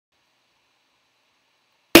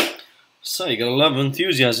So you got a lot of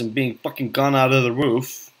enthusiasm being fucking gone out of the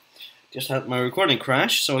roof. Just had my recording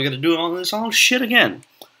crash, so I gotta do all this shit again.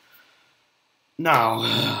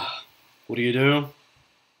 Now, what do?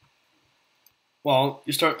 Well,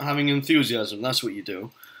 you start having enthusiasm, that's what you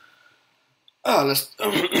do. Oh,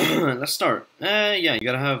 let's start. Yeah, you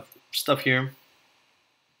gotta have stuff here.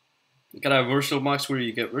 You gotta have VirtualBox where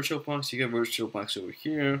you get VirtualBox, you get VirtualBox over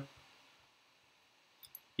here.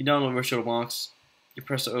 You download VirtualBox, you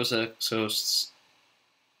press the OS X hosts,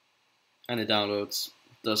 and it downloads,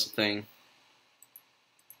 does the thing.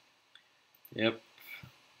 Yep.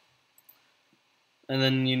 And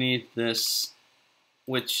then you need this,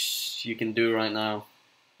 which you can do right now.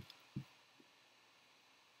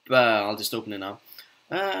 But I'll just open it now.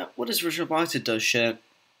 What is VirtualBox? It does shit.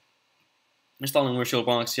 Installing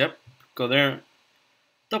VirtualBox, yep. Go there,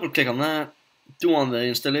 double click on that, do all the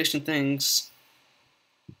installation things.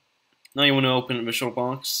 Now you want to open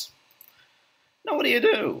VirtualBox. Now what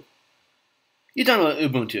do? You download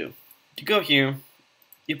Ubuntu. You go here,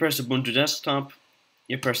 you press Ubuntu desktop,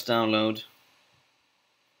 you press download,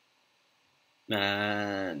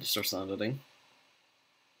 and it starts downloading.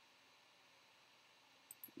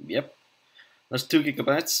 Yep, that's 2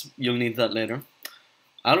 gigabytes. You'll need that later.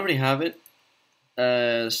 I already have it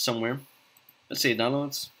somewhere. Let's see,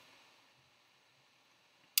 downloads.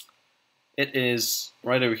 It is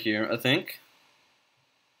right over here, I think.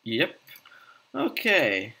 Yep.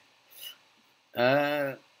 Okay.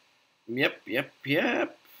 Yep.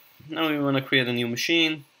 Now we want to create a new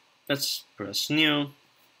machine. Let's press new.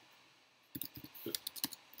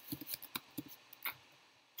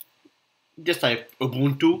 Just type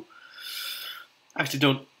Ubuntu. Actually,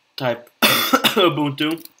 don't type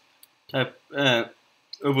Ubuntu. Type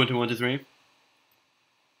Ubuntu 123.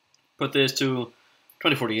 Put this to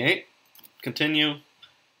 2048. Continue.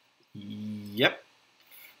 Yep.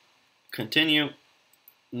 Continue.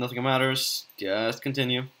 Nothing matters. Just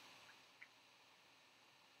continue.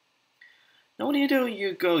 Now what do?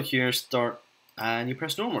 You go here, start, and you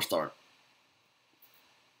press normal start.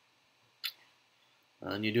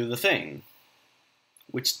 And you do the thing.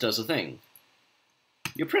 Which does a thing.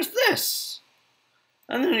 You press this.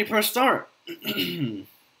 And then you press start. Because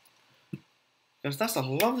that's a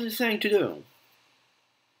lovely thing to do.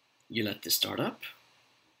 You let this start up.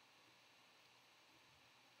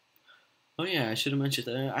 Oh yeah, I should have mentioned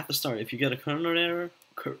at the start, if you get a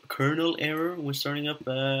kernel error when starting up,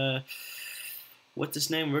 what's this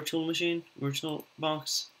name, virtual machine,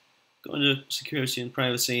 VirtualBox, go into security and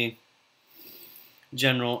privacy,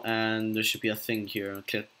 general, and there should be a thing here,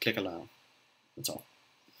 click allow, that's all.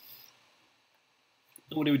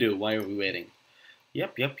 What do? Why are we waiting?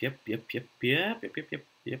 Yep.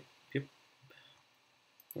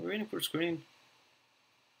 We're waiting for a screen.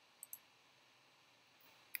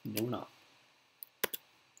 No, we're not.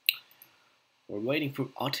 We're waiting for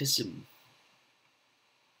autism.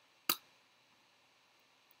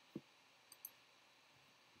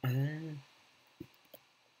 Okay,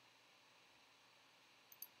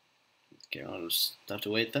 I'll just have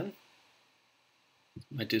to wait then.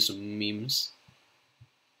 Might do some memes.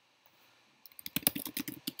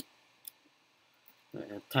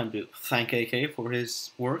 Time to thank AK for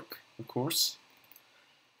his work, of course.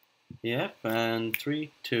 Yep, and 3,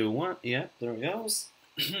 2, 1. Yep, there it goes.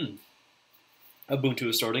 Ubuntu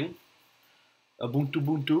is starting.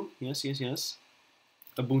 Ubuntu. Yes.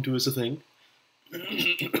 Ubuntu is a thing.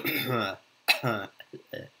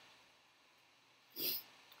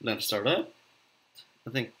 Let's start up. I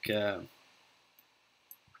think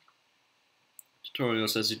tutorial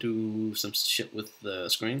says you do some shit with the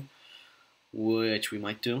screen, which we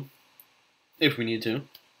might do if we need to.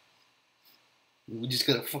 We just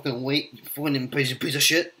gotta fucking wait, you fucking piece of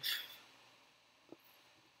shit.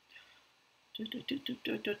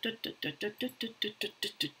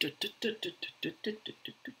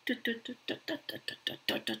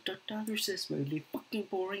 This is really fucking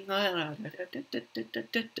boring.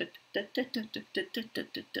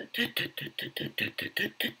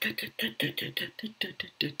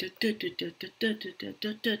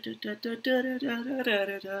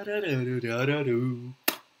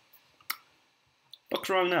 What's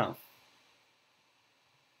wrong now?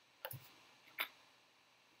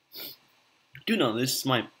 Do know this is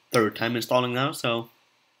my 3rd time installing now, so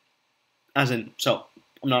I'm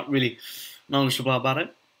not really knowledgeable about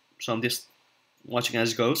it, so I'm just watching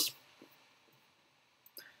as it goes.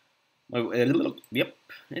 Yep,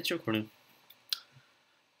 it's recording.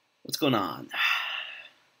 What's going on?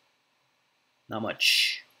 Not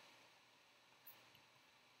much.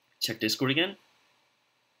 Check Discord again.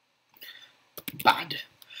 Bad.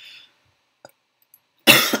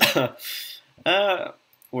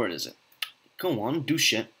 Where is it? Go on, do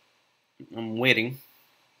shit. I'm waiting.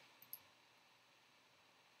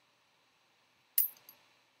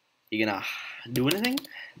 You gonna do anything?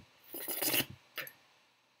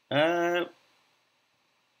 Come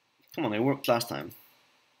on, it worked last time.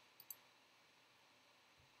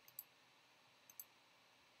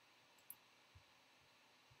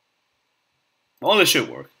 Well, it should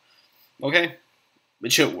work. Okay?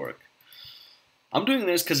 It should work. I'm doing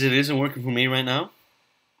this because it isn't working for me right now.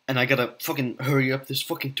 And I gotta fucking hurry up this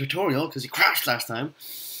fucking tutorial because it crashed last time.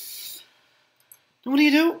 What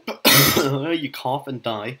do? You cough and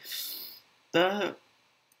die.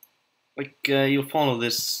 You'll follow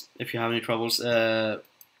this if you have any troubles.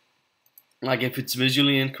 Like if it's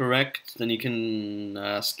visually incorrect, then you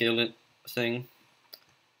can scale it thing.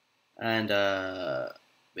 And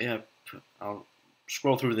yeah, I'll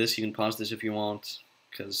scroll through this. You can pause this if you want,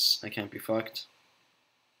 because I can't be fucked.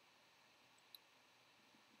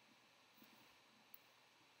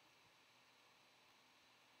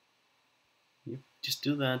 You just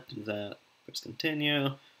do that, press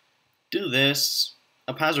continue, do this.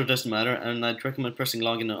 A password doesn't matter, and I'd recommend pressing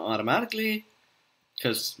login automatically,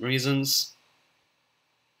 because reasons.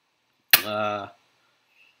 Yep.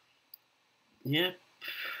 Yeah,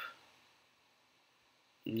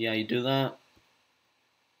 you do that.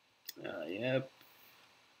 Yep.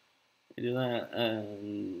 You do that,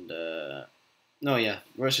 and no, yeah,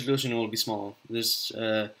 resolution will be small. This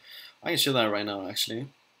I can show that right now, actually,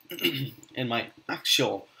 in my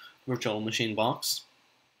actual virtual machine box,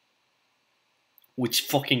 which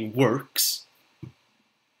fucking works.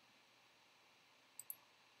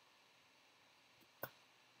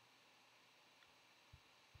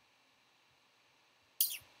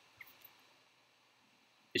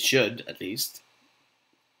 It should, at least.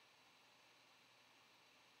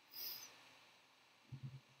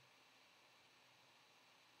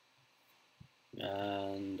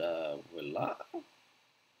 And voila.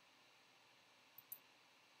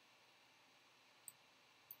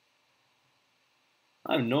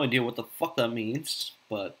 I have no idea what the fuck that means,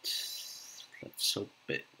 but let's hope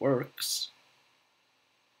it works.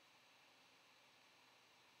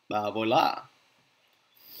 Voila.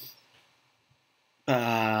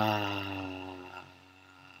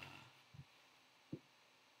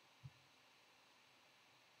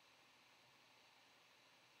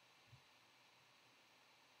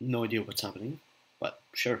 No idea what's happening, but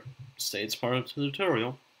sure, stay, it's part of the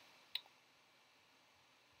tutorial.